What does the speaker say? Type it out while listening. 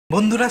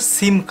বন্ধুরা,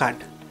 সিম কার্ড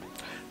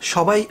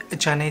সবাই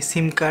জানে।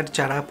 সিম কার্ড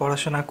যারা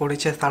পড়াশোনা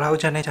করেছে তারাও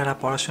জানে, যারা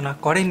পড়াশোনা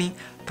করেনি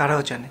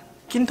তারাও জানে।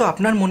 কিন্তু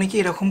আপনার মনে কি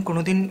এরকম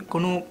কোনোদিন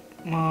কোনো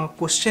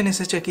কোশ্চেন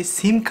এসেছে কি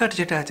সিম কার্ড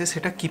যেটা আছে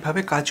সেটা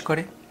কিভাবে কাজ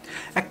করে?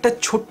 একটা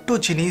ছোট্ট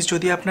জিনিস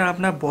যদি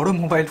আপনার বড়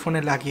মোবাইল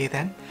ফোনে লাগিয়ে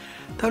দেন,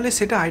 তাহলে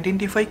সেটা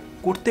আইডেন্টিফাই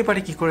করতে পারে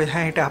কি করে,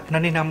 হ্যাঁ এটা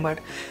আপনারই নাম্বার।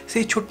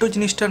 সেই ছোট্ট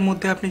জিনিসটার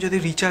মধ্যে আপনি যদি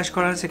রিচার্জ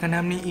করান, সেখানে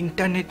আপনি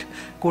ইন্টারনেট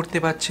করতে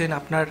পারছেন,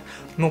 আপনার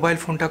মোবাইল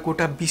ফোনটা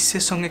গোটা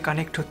বিশ্বের সঙ্গে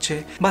কানেক্ট হচ্ছে,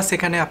 বা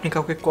সেখানে আপনি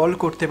কাউকে কল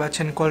করতে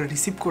পারছেন, কল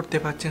রিসিভ করতে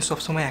পারছেন,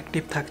 সবসময়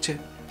অ্যাক্টিভ থাকছে।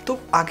 তো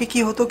আগে কি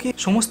হতো কি,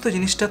 সমস্ত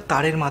জিনিসটা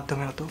তারের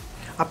মাধ্যমে হতো।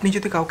 আপনি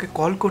যদি কাউকে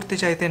কল করতে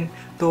চাইতেন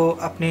তো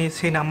আপনি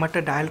সেই নাম্বারটা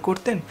ডায়াল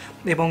করতেন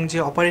এবং যে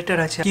অপারেটর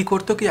আছে কি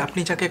করতো কি, আপনি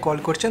যাকে কল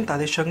করছেন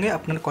তাদের সঙ্গে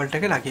আপনার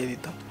কলটাকে লাগিয়ে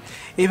দিত।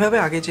 এইভাবে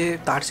আগে যে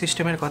তার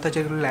সিস্টেমের কথা,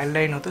 যেগুলো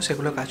ল্যান্ডলাইন হতো,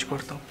 সেগুলো কাজ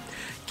করতো।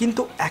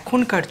 কিন্তু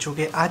এখনকার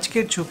যুগে,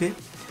 আজকের যুগে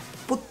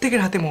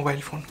প্রত্যেকের হাতে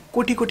mobile phone,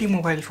 crore crore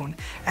mobile phone,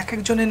 এক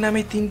একজনের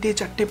নামে 3টে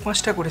 4টে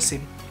 5টা করে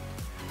সিম।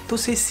 তো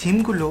সেই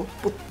সিমগুলো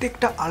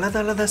প্রত্যেকটা আলাদা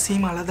আলাদা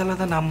সিম, আলাদা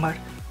আলাদা নাম্বার,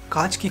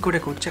 কাজ কি করে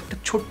করছে একটা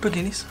ছোট্ট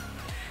জিনিস।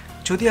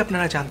 যদি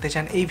আপনারা জানতে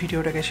চান এই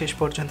ভিডিওটাকে শেষ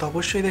পর্যন্ত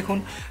অবশ্যই দেখুন।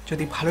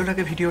 যদি ভালো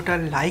লাগে ভিডিওটা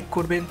লাইক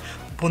করবেন,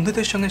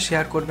 বন্ধুদের সঙ্গে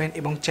শেয়ার করবেন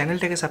এবং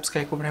চ্যানেলটাকে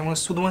সাবস্ক্রাইব করবেন। এবং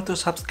শুধুমাত্র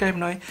সাবস্ক্রাইব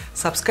নয়,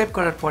 সাবস্ক্রাইব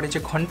করার পরে যে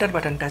ঘন্টার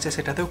বাটনটা আছে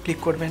সেটাতেও ক্লিক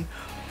করবেন।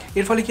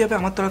 এর ফলে কী হবে,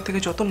 আমার তরফ থেকে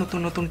যত নতুন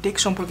নতুন টেক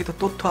সম্পর্কিত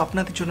তথ্য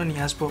আপনাদের জন্য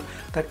নিয়ে আসবো,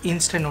 তার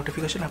ইনস্ট্যান্ট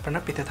নোটিফিকেশন আপনারা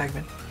পেতে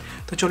থাকবেন।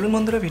 তো চলুন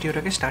বন্ধুরা,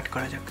 ভিডিওটাকে স্টার্ট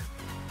করা যাক।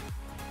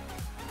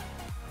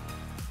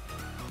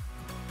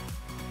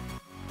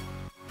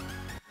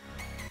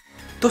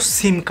 তো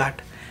সিম কার্ড,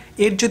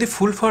 এর যদি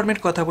ফুল ফর্মের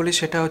কথা বলি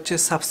সেটা হচ্ছে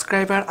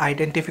সাবস্ক্রাইবার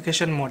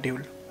আইডেন্টিফিকেশন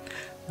মডিউল।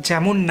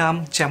 যেমন নাম,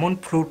 যেমন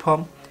ফুল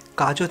ফর্ম,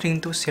 কাজও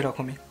কিন্তু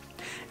সেরকমই।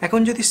 এখন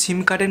যদি সিম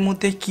কার্ডের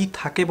মধ্যে কি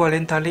থাকে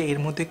বলেন, তাহলে এর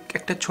মধ্যে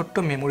একটা ছোট্ট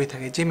মেমোরি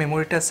থাকে, যে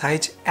মেমোরিটার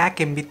সাইজ 1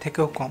 MB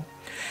থেকেও কম।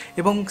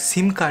 এবং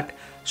সিম কার্ড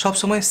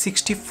সবসময়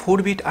 64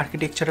 বিট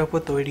আর্কিটেকচারের উপর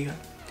তৈরি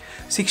হয়।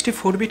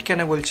 64 বিট কেন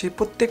বলছি,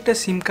 প্রত্যেকটা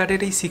সিম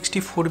কার্ডের এই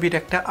 64 বিট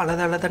একটা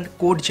আলাদা আলাদা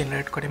কোড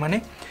জেনারেট করে, মানে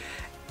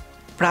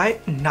প্রায়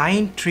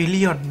 9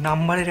 ট্রিলিয়ন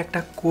নাম্বারের একটা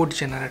কোড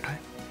জেনারেট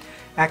হয়।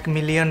 1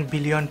 মিলিয়ন,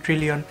 বিলিয়ন,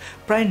 ট্রিলিয়ন,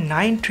 প্রায়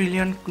 9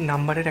 ট্রিলিয়ন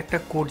নাম্বারের একটা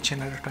কোড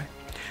জেনারেট হয়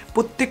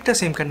প্রত্যেকটা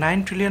সিম কার্ড। 9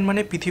 ট্রিলিয়ন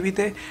মানে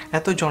পৃথিবীতে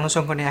এত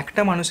জনসংখ্যা নেই,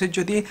 একটা মানুষের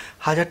যদি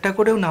 1000টা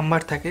করেও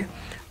নাম্বার থাকে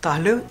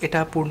তাহলেও এটা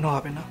পূর্ণ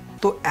হবে না।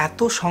 তো এত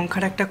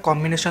সংখ্যার একটা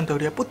কম্বিনেশন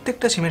তৈরি হয়,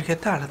 প্রত্যেকটা সিমের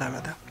ক্ষেত্রে আলাদা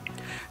আলাদা।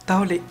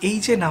 তাহলে এই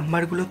যে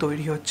নাম্বারগুলো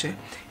তৈরি হচ্ছে,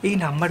 এই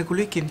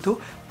নাম্বারগুলোই কিন্তু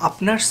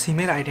আপনার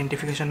সিমের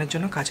আইডেন্টিফিকেশনের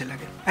জন্য কাজে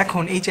লাগে।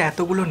 এখন এই যে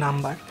এতগুলো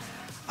নাম্বার,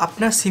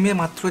 আপনার সিমে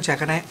মাত্র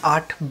জায়গা নেয়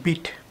 8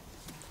 বিট,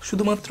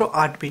 শুধুমাত্র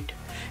 8 বিট।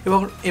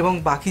 এবং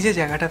বাকি যে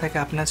জায়গাটা থাকে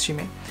আপনার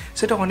সিমে,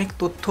 সেটা অনেক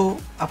তথ্য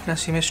আপনার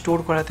সিমে স্টোর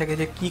করা থাকে,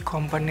 যে কী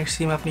কোম্পানির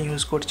সিম আপনি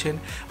ইউজ করছেন,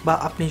 বা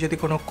আপনি যদি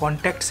কোনো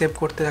কন্ট্যাক্ট সেভ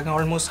করতে থাকেন,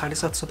 অলমোস্ট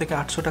 750 থেকে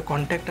 800টা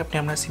কন্ট্যাক্ট আপনি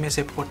আপনার সিমে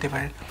সেভ করতে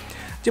পারেন,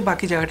 যে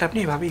বাকি জায়গাটা আপনি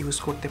এভাবে ইউজ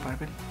করতে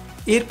পারবেন।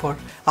 এরপর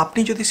আপনি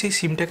যদি সেই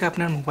সিমটাকে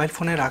আপনার মোবাইল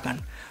ফোনে রাখান,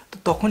 তো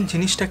তখন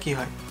জিনিসটা কী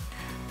হয়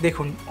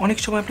দেখুন। অনেক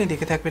সময় আপনি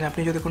দেখে থাকবেন,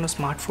 আপনি যদি কোনো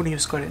স্মার্টফোন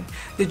ইউজ করেন,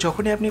 যে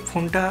যখনই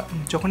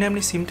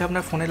আপনি সিমটা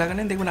আপনার ফোনে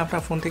লাগালেন, দেখবেন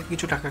আপনার ফোন থেকে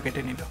কিছু টাকা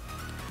কেটে নিল,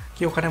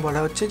 কি ওখানে বলা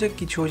হচ্ছে যে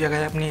কিছু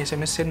জায়গায় আপনি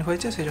SMS সেন্ড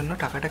হয়েছে, সেই জন্য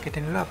টাকাটা কেটে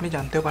নিল, আপনি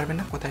জানতেও পারবেন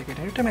না কোথায়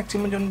কেটে। এটা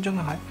ম্যাক্সিমাম জনের জন্য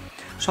হয়,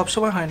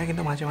 সবসময় হয় না,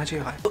 কিন্তু মাঝে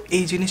মাঝেই হয়। তো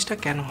এই জিনিসটা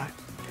কেন হয়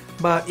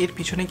বা এর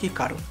পিছনে কী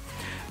কারণ?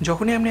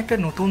 যখনই আপনি একটা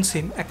নতুন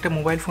সিম একটা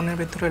মোবাইল ফোনের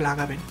ভেতরে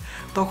লাগাবেন,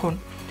 তখন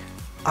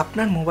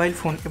আপনার মোবাইল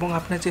ফোন এবং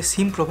আপনার যে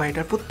সিম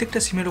প্রোভাইডার, প্রত্যেকটা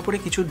সিমের ওপরে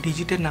কিছু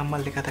ডিজিটের নাম্বার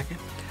লেখা থাকে।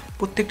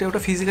 প্রত্যেকটা,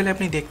 ওটা ফিজিক্যালি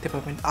আপনি দেখতে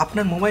পাবেন,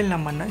 আপনার মোবাইল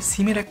নাম্বার নয়,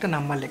 সিমের একটা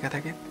নাম্বার লেখা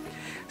থাকে।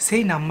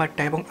 সেই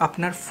নাম্বারটা এবং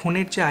আপনার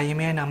ফোনের যে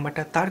IMEI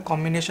নাম্বারটা, তার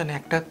কম্বিনেশনে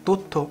একটা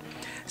তথ্য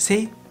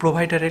সেই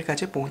প্রোভাইডারের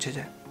কাছে পৌঁছে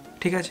যায়।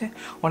 ঠিক আছে,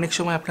 অনেক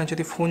সময় আপনার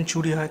যদি ফোন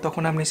চুরি হয়,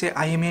 তখন আপনি সেই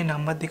IMEI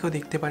নাম্বার দিকেও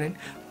দেখতে পারেন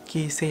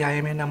কি সেই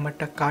IMEI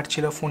নাম্বারটা কার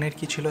ছিল, ফোনের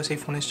কী ছিল, সেই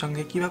ফোনের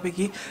সঙ্গে কীভাবে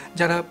কি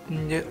যারা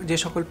যে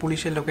সকল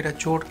পুলিশের লোকেরা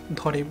চোর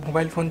ধরে,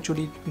 মোবাইল ফোন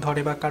চুরি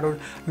ধরে বা কারোর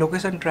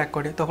লোকেশন ট্র্যাক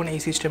করে, তখন এই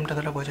সিস্টেমটা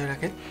তারা বজায়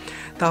রাখে।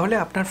 তাহলে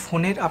আপনার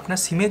ফোনের, আপনার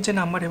সিমের যে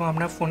নাম্বার এবং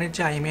আপনার ফোনের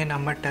যে IMEI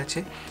নাম্বারটা আছে,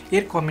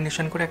 এর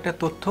কম্বিনেশন করে একটা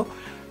তথ্য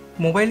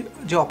মোবাইল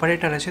যে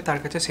অপারেটর আছে তার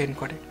কাছে সেন্ড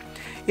করে।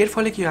 এর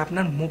ফলে কি হয়,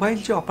 আপনার মোবাইল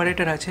যে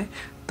অপারেটর আছে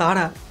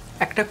তারা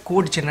একটা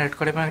কোড জেনারেট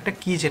করে এবং একটা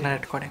কি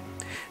জেনারেট করে।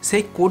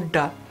 সেই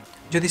কোডটা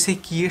যদি সেই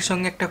কিয়ের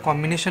সঙ্গে একটা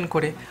কম্বিনেশন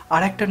করে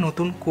আর একটা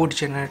নতুন কোড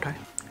জেনারেট হয়।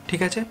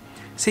 ঠিক আছে,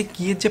 সেই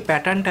কিয়ের যে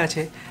প্যাটার্নটা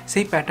আছে,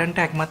 সেই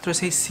প্যাটার্নটা একমাত্র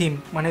সেই সিম,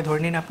 মানে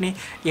ধরে নিন আপনি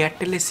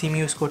এয়ারটেলের সিম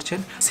ইউজ করছেন,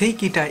 সেই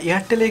কিটা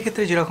এয়ারটেলের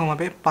ক্ষেত্রে যেরকম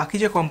হবে, বাকি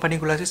যে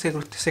কোম্পানিগুলো আছে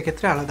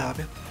সেক্ষেত্রে আলাদা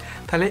হবে।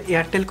 তাহলে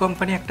এয়ারটেল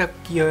কোম্পানি একটা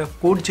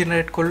কোড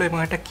জেনারেট করলো এবং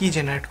একটা কি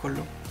জেনারেট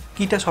করলো,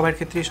 কিটা সবার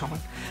ক্ষেত্রেই সমান।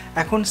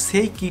 এখন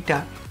সেই কিটা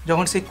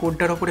যখন সেই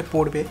কোডটার ওপরে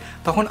পড়বে,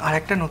 তখন আর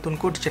একটা নতুন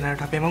কোড জেনারেট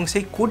হবে এবং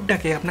সেই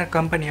কোডটাকে আপনার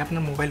কোম্পানি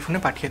আপনার মোবাইল ফোনে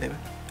পাঠিয়ে দেবে,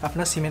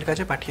 আপনার সিমের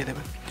কাছে পাঠিয়ে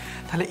দেবে।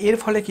 তাহলে এর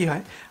ফলে কি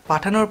হয়,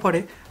 পাঠানোর পরে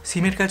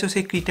সিমের কাছেও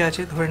সেই কিটা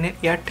আছে, ধরে নিন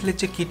এয়ারটেলের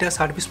যে কিটা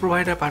সার্ভিস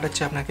প্রোভাইডার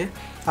পাঠাচ্ছে আপনাকে,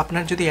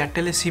 আপনার যদি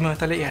এয়ারটেলের সিম হয়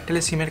তাহলে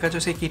এয়ারটেলের সিমের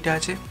কাছেও সেই কিটা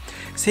আছে।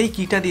 সেই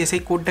কিটা দিয়ে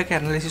সেই কোডটাকে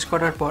অ্যানালাইসিস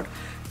করার পর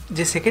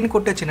যে সেকেন্ড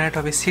কোডটা জেনারেট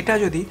হবে সেটা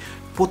যদি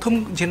প্রথম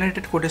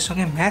জেনারেটেড কোডের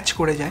সঙ্গে ম্যাচ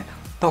করে যায়,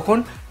 তখন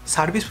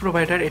সার্ভিস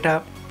প্রোভাইডার এটা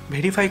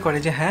ভেরিফাই করে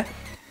যে হ্যাঁ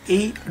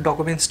এই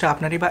ডকুমেন্টসটা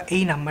আপনারই বা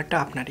এই নাম্বারটা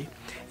আপনারই।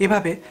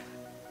 এভাবে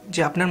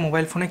যে আপনার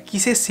মোবাইল ফোনে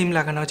কিসের সিম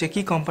লাগানো আছে,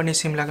 কী কোম্পানির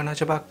সিম লাগানো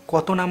আছে, বা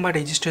কত নাম্বার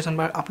রেজিস্ট্রেশন,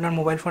 বা আপনার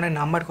মোবাইল ফোনের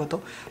নাম্বার কত,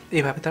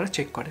 এইভাবে তারা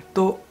চেক করে।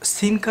 তো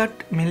সিম কার্ড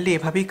মেনলি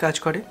এভাবেই কাজ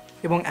করে,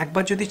 এবং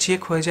একবার যদি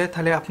চেক হয়ে যায়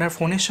তাহলে আপনার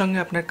ফোনের সঙ্গে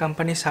আপনার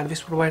কোম্পানির সার্ভিস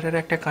প্রোভাইডারের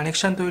একটা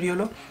কানেকশান তৈরি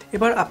হলো।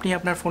 এবার আপনি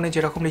আপনার ফোনে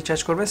যেরকম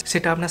রিচার্জ করবেন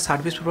সেটা আপনার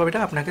সার্ভিস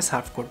প্রোভাইডার আপনাকে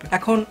সার্ভ করবে।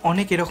 এখন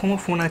অনেক এরকমও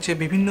ফোন আছে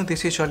বিভিন্ন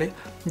দেশে চলে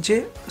যে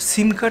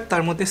সিম কার্ড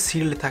তার মধ্যে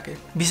সিল্ড থাকে।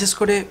 বিশেষ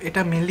করে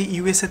এটা মেনলি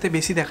ইউএসএতে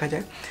বেশি দেখা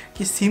যায়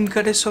কি সিম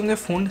কার্ডের সঙ্গে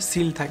ফোন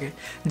সিল থাকে।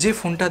 যে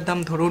ফোনটার দাম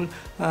ধরুন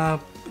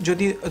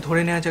যদি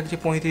ধরে নেওয়া যাক যে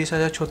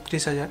 35,000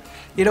 36,000,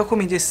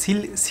 এরকমই যে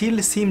সিল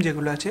সিম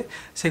যেগুলো আছে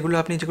সেগুলো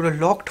আপনি যেগুলো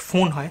লকড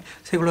ফোন হয়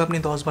সেগুলো আপনি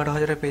 10-12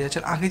 হাজারে পেয়ে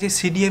যাচ্ছেন। আগে যে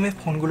সিডিএমএ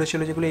ফোনগুলো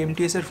ছিল, যেগুলো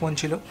এমটিএসের ফোন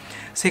ছিল,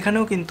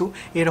 সেখানেও কিন্তু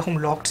এরকম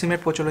লকড সিমের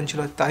প্রচলন ছিল,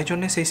 তাই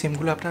জন্য সেই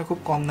সিমগুলো আপনারা খুব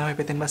কম দামে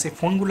পেতেন, বা সেই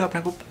ফোনগুলো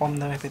আপনারা খুব কম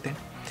দামে পেতেন।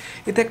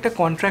 এতে একটা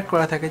কন্ট্রাক্ট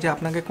করা থাকে যে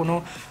আপনাকে কোনো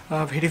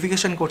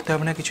ভেরিফিকেশন করতে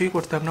হবে না, কিছুই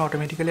করতে হবে না,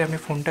 অটোমেটিক্যালি আপনি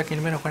ফোনটা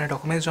কিনবেন, ওখানে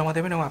ডকুমেন্টস জমা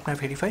দেবেন এবং আপনার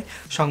ভেরিফাই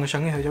সঙ্গে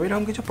সঙ্গে হয়ে যাবে,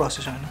 এরকম কিছু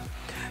প্রসেস হয় না।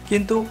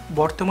 কিন্তু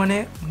বর্তমানে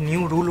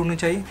নিউ রুল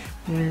অনুযায়ী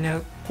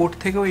কোর্ট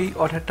থেকেও এই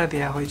অর্ডারটা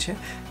দেওয়া হয়েছে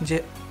যে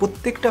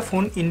প্রত্যেকটা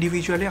ফোন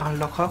ইন্ডিভিজুয়ালি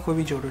আনলক হওয়া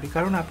খুবই জরুরি,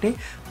 কারণ আপনি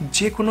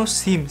যে কোনো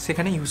সিম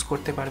সেখানে ইউজ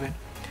করতে পারবেন।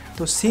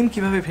 তো সিম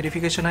কীভাবে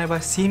ভেরিফিকেশন হয় বা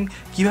সিম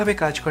কীভাবে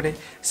কাজ করে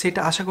সেটা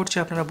আশা করছি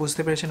আপনারা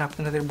বুঝতে পেরেছেন,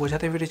 আপনাদের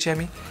বোঝাতে পেরেছি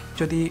আমি।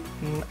 যদি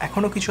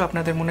এখনও কিছু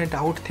আপনাদের মনে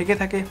ডাউট থেকে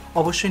থাকে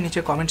অবশ্যই নিচে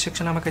কমেন্ট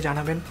সেকশনে আমাকে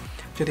জানাবেন।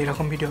 যদি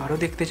এরকম ভিডিও আরও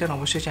দেখতে চান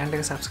অবশ্যই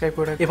চ্যানেলটাকে সাবস্ক্রাইব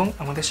করে রাখবেন এবং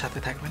আমাদের সাথে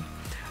থাকবেন।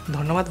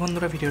 ধন্যবাদ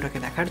বন্ধুরা ভিডিওটাকে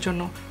দেখার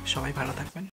জন্য, সবাই ভালো থাকবেন।